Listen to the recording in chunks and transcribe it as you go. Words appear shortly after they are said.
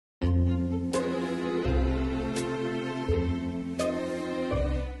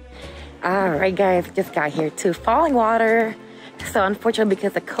Alright guys, just got here to Fallingwater. So unfortunately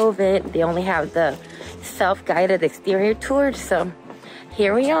because of COVID, they only have the self-guided exterior tour. So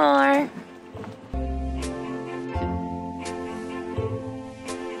here we are.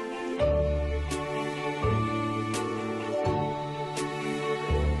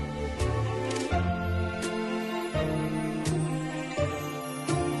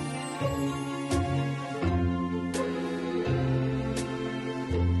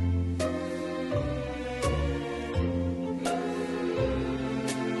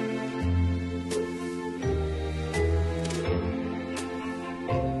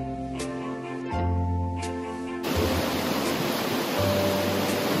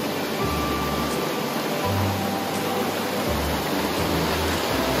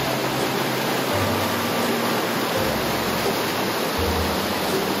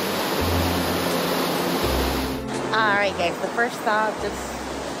 Alright guys, the first stop,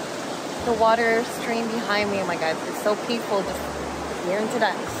 just the water stream behind me. Oh my god, it's so peaceful just hearing to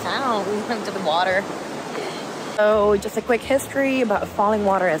that sound into the water. So just a quick history about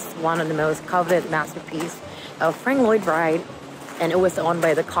Fallingwater. Is one of the most coveted masterpieces of Frank Lloyd Wright, and it was owned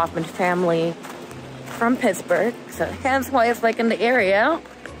by the Kaufman family from Pittsburgh, so hence why it's like in the area.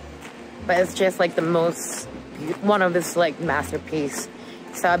 But it's just like the most, one of his like masterpiece.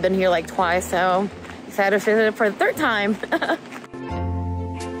 So I've been here like twice, so decided to visit it for the third time.